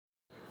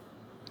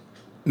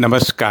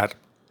Namaskar.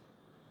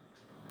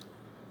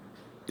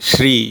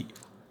 Shri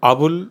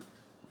Abul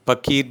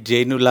Pakir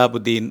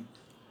Jainulabuddin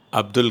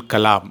Abdul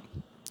Kalam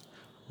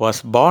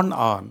was born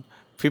on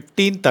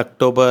 15th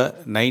October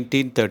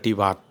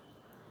 1931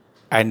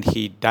 and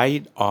he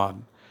died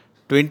on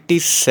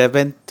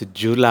 27th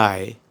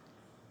July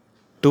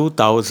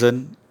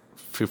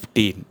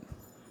 2015.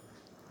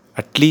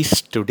 At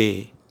least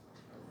today,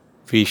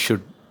 we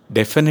should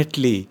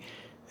definitely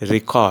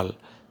recall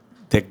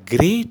the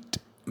great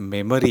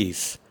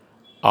memories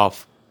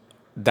of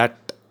that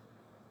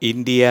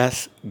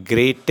India's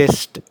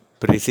greatest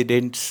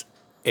presidents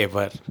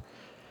ever.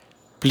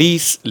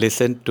 Please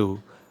listen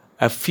to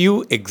a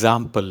few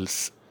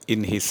examples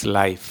in his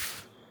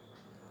life.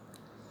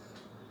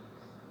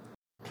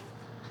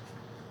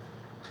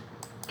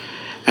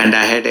 And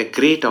I had a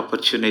great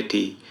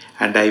opportunity,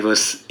 and I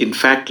was in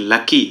fact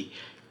lucky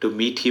to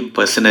meet him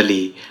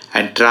personally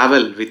and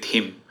travel with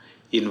him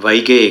in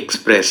Vaigai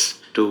Express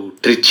to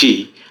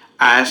Trichy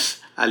as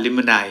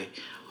alumni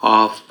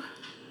of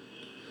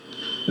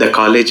the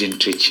college in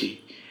Trichy.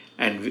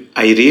 And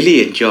I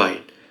really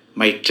enjoyed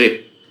my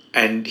trip,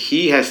 and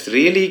he has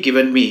really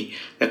given me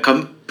a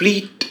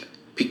complete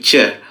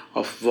picture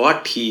of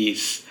what he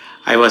is.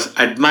 I was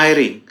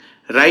admiring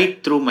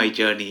right through my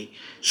journey.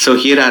 So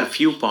here are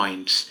few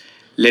points.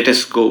 Let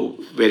us go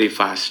very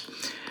fast.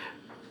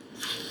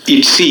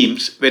 It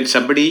seems when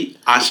somebody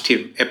asked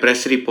him, a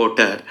press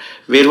reporter,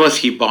 where was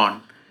he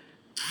born?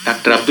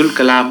 Dr. Abdul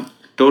Kalam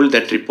told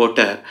that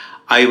reporter,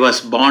 I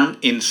was born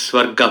in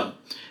Swargam.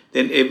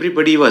 Then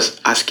everybody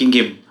was asking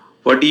him,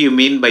 what do you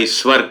mean by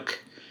Swarg?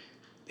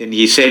 Then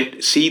he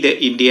said, see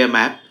the India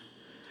map,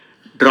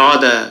 draw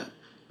the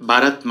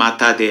Bharat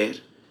Mata there.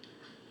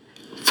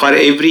 For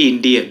every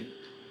Indian,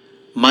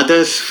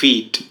 mother's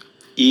feet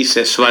is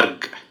a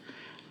Swarg.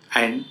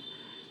 And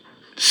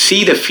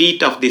see the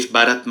feet of this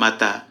Bharat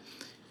Mata,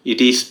 it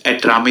is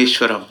at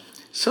Rameshwaram.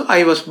 So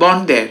I was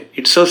born there.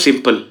 It's so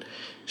simple.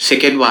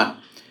 Second one,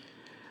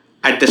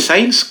 at the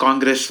Science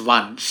Congress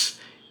once,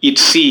 it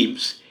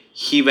seems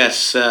he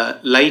was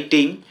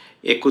lighting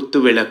a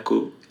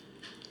Kuttuvelaku,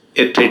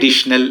 a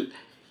traditional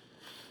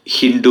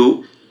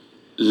Hindu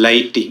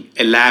lighting,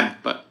 a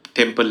lamp,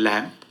 temple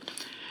lamp,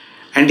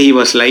 and he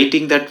was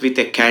lighting that with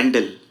a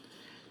candle.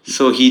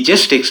 So he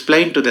just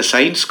explained to the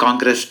Science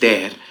Congress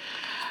there,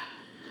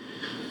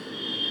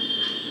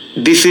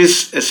 this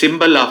is a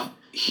symbol of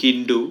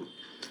Hindu,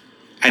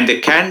 and the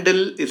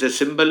candle is a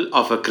symbol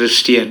of a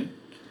Christian,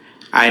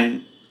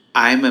 and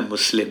I am a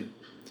Muslim.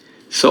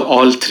 So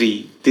all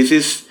three. This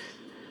is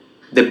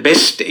the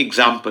best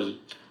example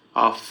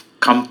of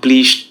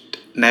complete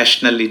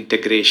national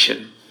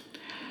integration.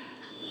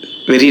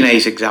 Very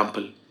nice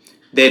example.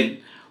 Then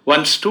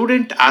one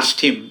student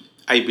asked him,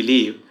 I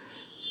believe,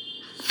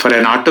 for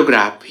an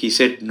autograph. He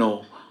said,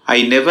 no,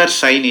 I never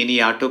sign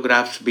any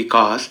autographs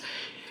because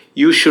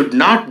you should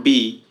not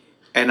be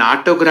an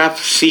autograph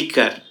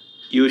seeker.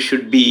 You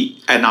should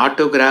be an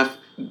autograph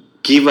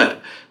giver.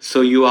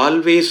 So you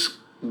always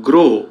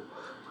grow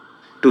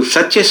to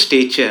such a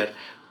stature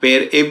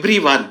where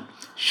everyone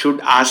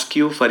should ask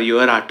you for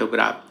your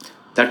autograph.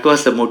 That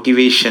was the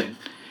motivation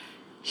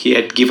he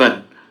had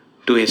given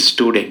to a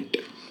student.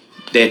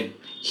 Then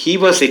he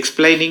was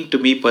explaining to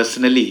me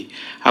personally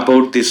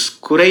about this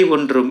Kurai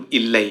Ondrum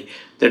Illai,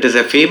 that is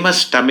a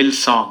famous Tamil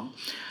song.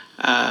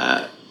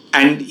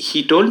 And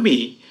he told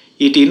me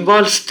it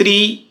involves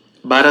three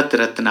Bharat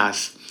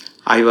Ratnas.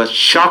 I was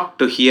shocked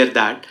to hear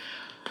that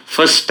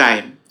first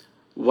time.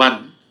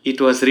 One, it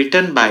was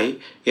written by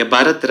a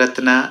Bharat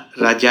Ratna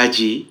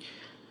Rajaji,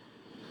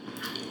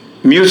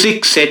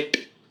 music set,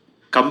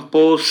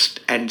 composed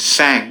and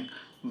sang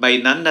by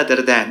none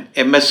other than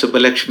M.S.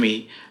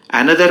 Subbulakshmi,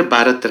 another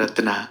Bharat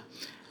Ratna,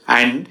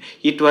 and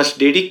it was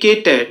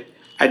dedicated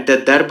at the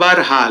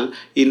Darbar Hall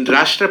in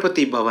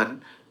Rashtrapati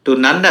Bhavan to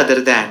none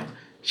other than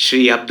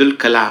Shri Abdul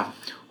Kalam,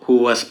 who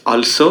was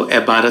also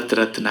a Bharat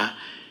Ratna.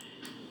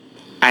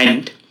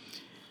 And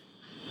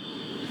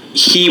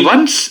he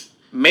once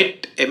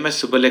met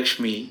M.S.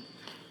 Subbulakshmi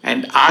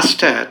and asked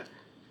her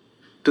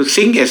to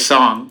sing a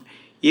song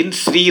in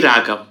Sri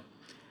Ragam.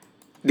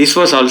 This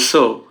was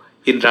also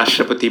in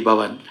Rashtrapati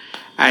Bhavan.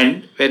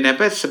 And when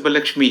M.S.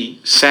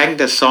 Subbulakshmi sang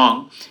the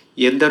song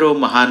Yendaro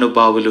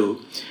Mahanubhavulu,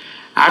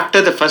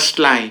 after the first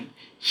line,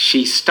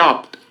 she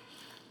stopped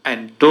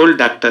and told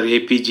Dr.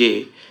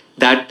 APJ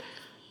that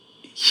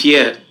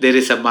here there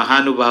is a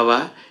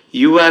Mahanubhava,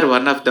 you are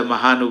one of the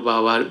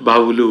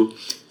Mahanubhavulu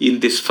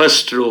in this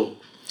first row.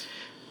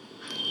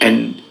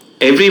 And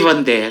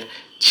everyone there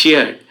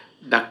cheered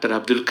Dr.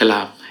 Abdul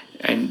Kalam,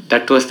 and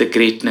that was the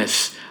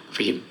greatness of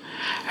him.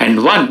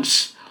 And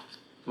once,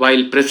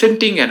 while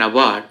presenting an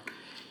award,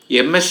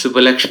 M.S.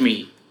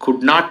 Subbulakshmi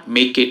could not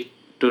make it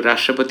to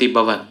Rashtrapati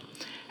Bhavan,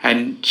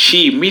 and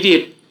he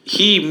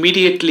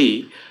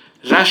immediately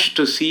rushed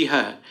to see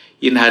her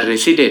in her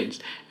residence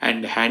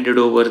and handed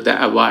over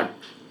the award.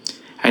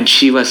 And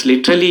she was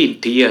literally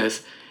in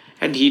tears,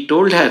 and he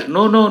told her,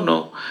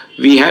 no,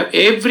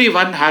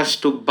 everyone has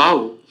to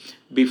bow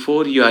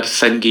before your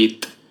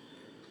Sangeet.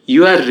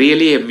 You are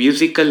really a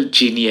musical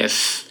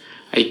genius.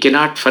 I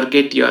cannot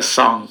forget your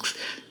songs.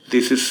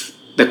 This is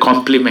the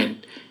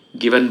compliment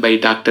given by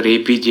Dr.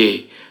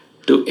 APJ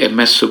to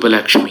MS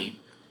Subbulakshmi.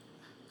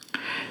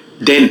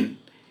 Then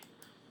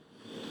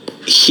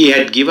he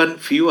had given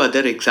few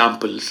other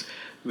examples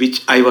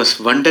which I was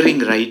wondering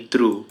right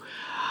through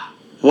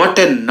what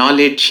a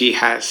knowledge he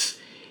has.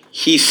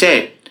 He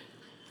said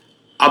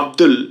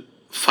Abdul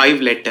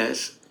 5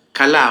 letters,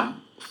 Kalam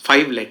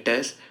 5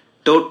 letters,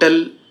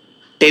 total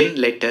 10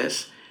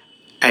 letters,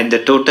 and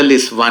the total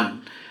is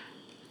 1.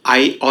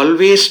 I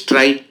always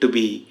tried to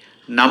be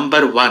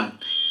number 1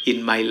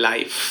 in my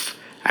life,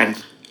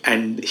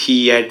 and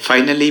he had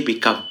finally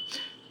become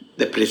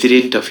the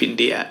president of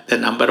India, the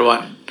number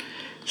 1.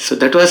 So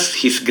that was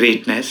his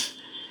greatness.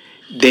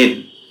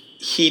 Then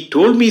he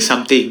told me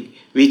something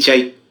which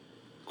I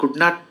could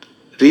not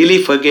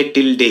really forget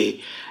till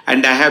day,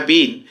 and I have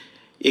been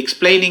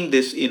explaining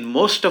this in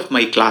most of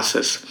my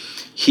classes.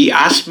 He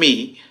asked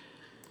me,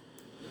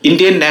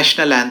 Indian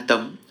national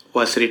anthem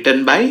was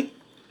written by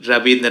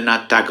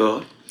Rabindranath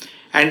Tagore,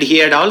 and he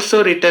had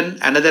also written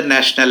another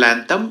national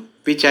anthem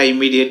which I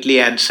immediately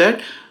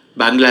answered,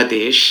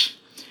 Bangladesh.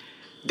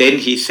 Then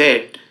he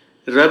said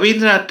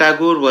Rabindranath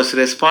Tagore was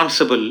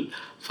responsible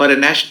for a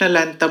national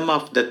anthem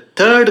of the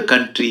third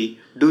country.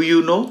 Do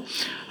you know?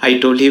 I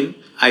told him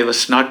I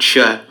was not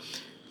sure.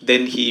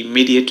 Then he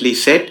immediately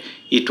said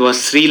it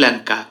was Sri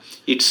Lanka.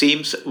 It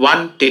seems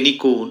one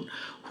Tenikoon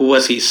who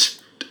was his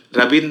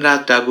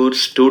Rabindranath Tagore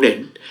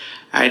student,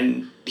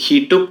 and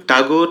he took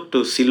Tagore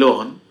to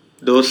Ceylon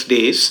those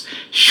days,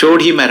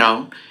 showed him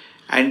around,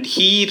 and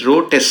he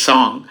wrote a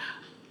song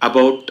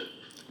about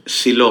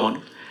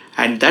Ceylon,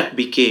 and that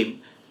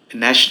became a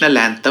national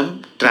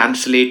anthem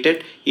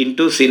translated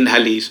into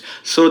Sinhalese.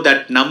 So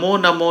that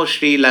Namo Namo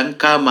Sri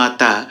Lanka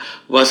Mata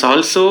was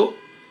also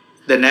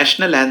the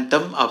national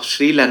anthem of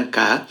Sri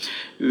Lanka,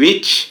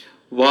 which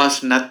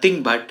was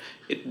nothing but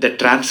the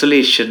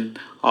translation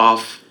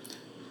of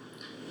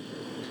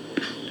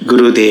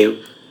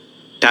Gurudev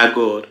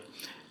Tagore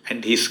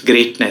and his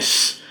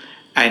greatness.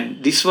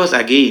 And this was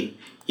again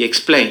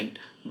explained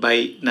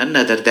by none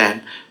other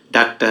than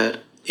Dr.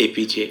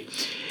 APJ.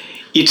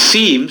 It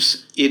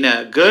seems in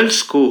a girls'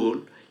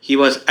 school he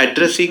was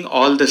addressing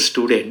all the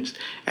students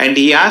and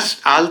he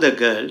asked all the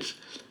girls,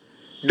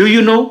 do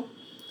you know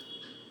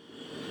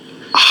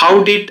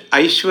how did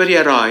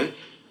Aishwarya Roy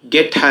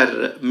get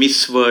her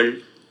Miss World?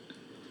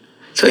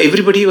 So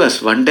everybody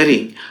was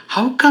wondering,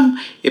 how come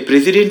a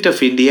president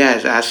of India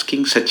is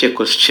asking such a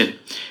question?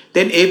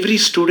 Then every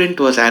student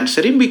was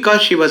answering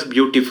because she was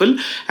beautiful,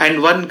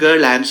 and one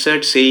girl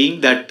answered saying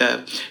that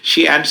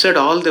she answered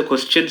all the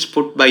questions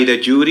put by the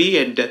jury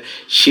and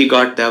she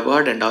got the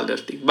award and all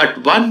those things.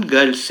 But one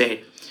girl said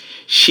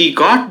she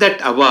got that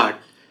award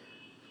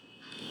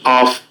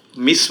of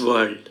Miss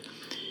World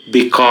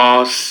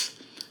because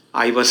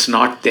I was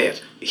not there.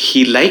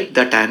 He liked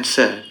that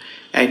answer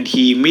and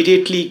he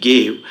immediately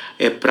gave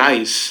a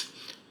prize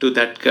to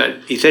that girl.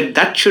 He said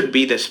that should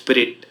be the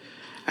spirit,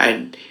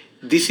 and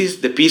this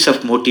is the piece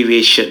of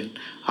motivation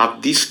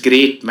of this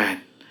great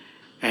man.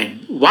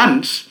 And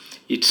once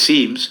it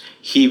seems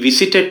he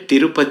visited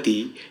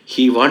Tirupati,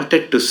 he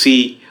wanted to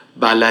see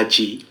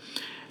Balaji,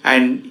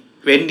 and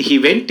when he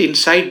went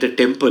inside the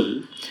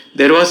temple,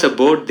 there was a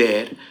board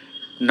there,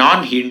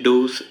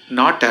 non-Hindus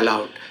not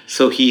allowed.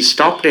 So he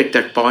stopped at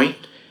that point,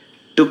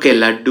 took a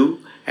laddu,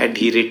 and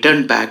he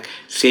returned back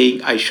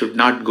saying, I should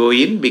not go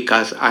in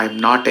because I am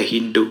not a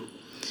Hindu.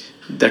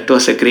 That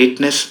was a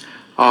greatness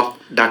of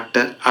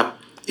Dr.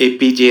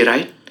 APJ,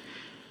 right?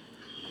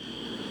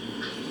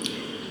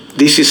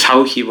 This is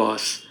how he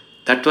was.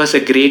 That was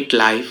a great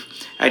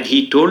life. And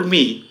he told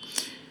me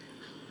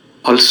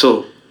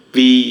also,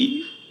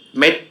 we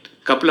met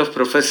a couple of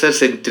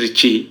professors in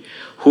Trichy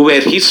who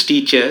were his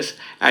teachers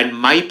and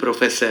my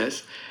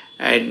professors,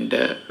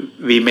 and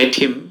we met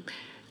him,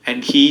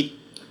 and he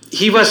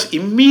was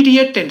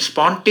immediate and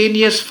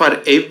spontaneous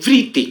for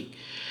everything.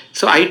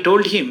 So I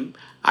told him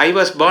I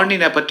was born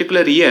in a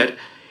particular year.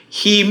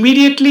 He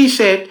immediately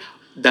said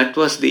that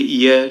was the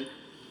year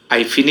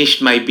I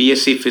finished my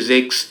BSc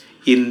Physics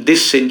in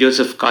this St.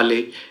 Joseph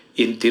College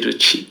in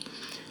Tiruchi.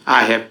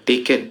 I have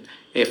taken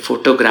a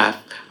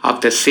photograph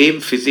of the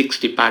same physics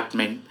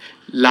department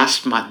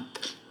last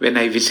month when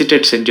I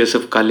visited St.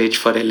 Joseph College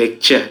for a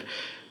lecture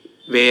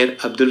where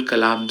Abdul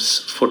Kalam's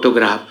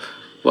photograph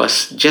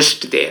was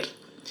just there.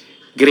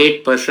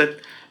 Great person,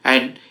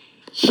 and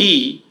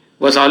he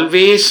was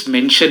always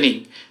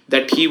mentioning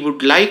that he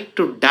would like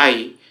to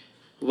die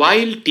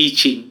while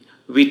teaching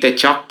with a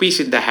chalk piece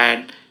in the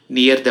hand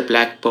near the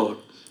blackboard.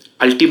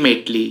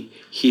 Ultimately,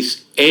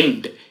 his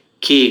end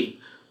came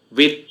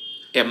with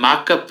a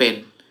marker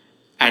pen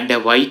and a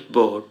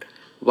whiteboard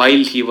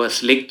while he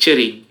was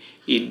lecturing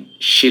in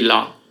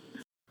Shillong.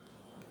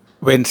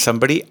 When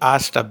somebody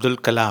asked Abdul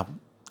Kalam,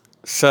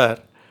 Sir,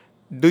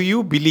 do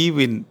you believe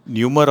in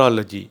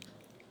numerology?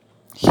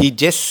 He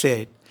just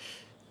said,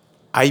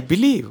 I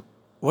believe.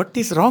 What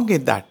is wrong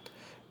in that?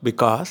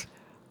 Because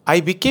I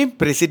became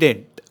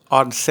president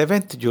on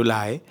 7th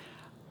July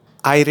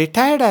I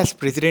retired as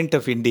President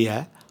of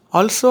India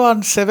also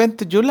on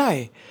 7th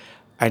July.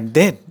 And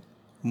then,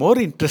 more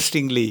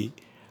interestingly,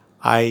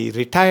 I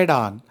retired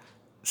on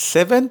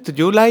 7th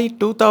July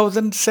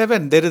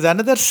 2007. There is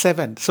another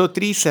 7. So,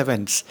 three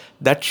sevens.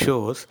 That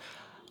shows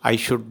I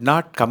should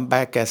not come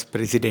back as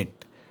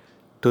President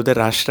to the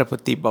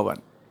Rashtrapati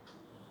Bhavan.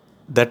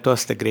 That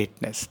was the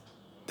greatness.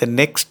 The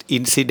next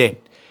incident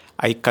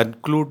I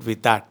conclude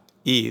with that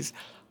is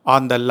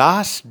on the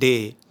last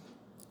day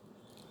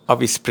of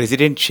his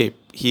presidentship,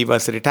 he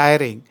was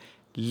retiring,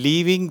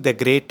 leaving the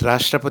great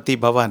Rashtrapati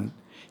Bhavan.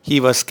 He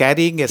was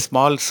carrying a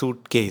small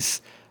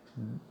suitcase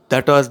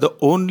that was the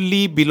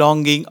only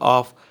belonging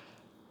of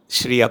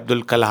Shri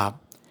Abdul Kalam.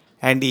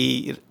 And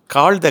he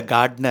called the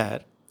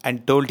gardener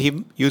and told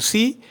him, "You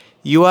see,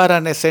 you are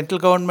on a central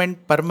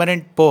government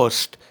permanent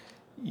post.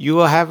 You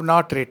have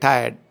not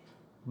retired,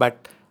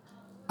 but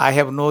I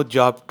have no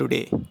job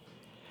today."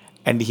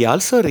 And he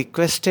also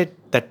requested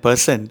that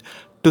person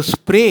to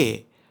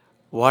spray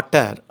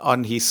water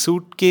on his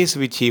suitcase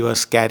which he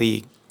was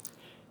carrying.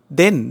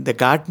 Then the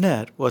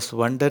gardener was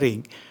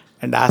wondering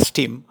and asked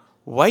him,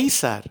 "Why,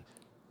 sir?"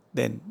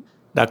 Then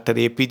Dr.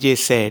 APJ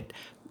said,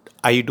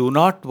 "I do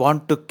not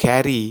want to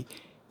carry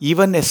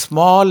even a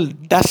small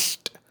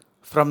dust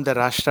from the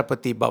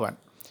Rashtrapati Bhavan."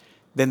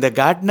 Then the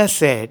gardener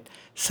said,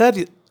 "Sir,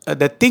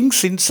 the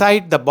things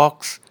inside the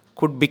box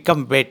could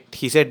become wet."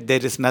 He said,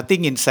 "There is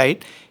nothing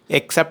inside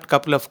except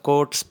couple of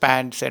coats,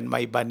 pants, and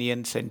my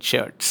bunions and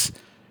shirts.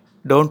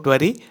 Don't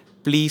worry,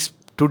 please.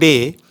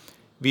 Today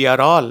we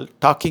are all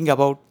talking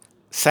about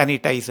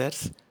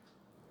sanitizers,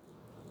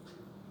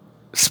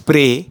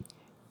 spray,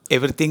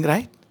 everything,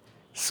 right?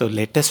 So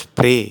let us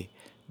pray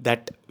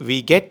that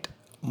we get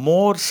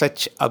more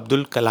such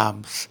Abdul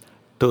Kalams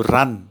to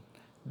run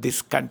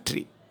this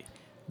country.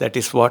 That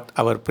is what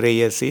our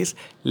prayers is.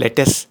 Let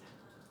us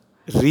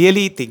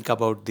really think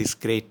about this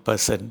great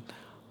person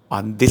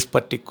on this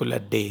particular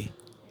day.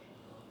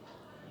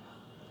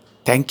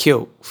 Thank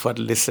you for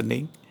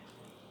listening.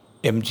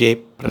 MJ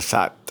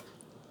Prasad.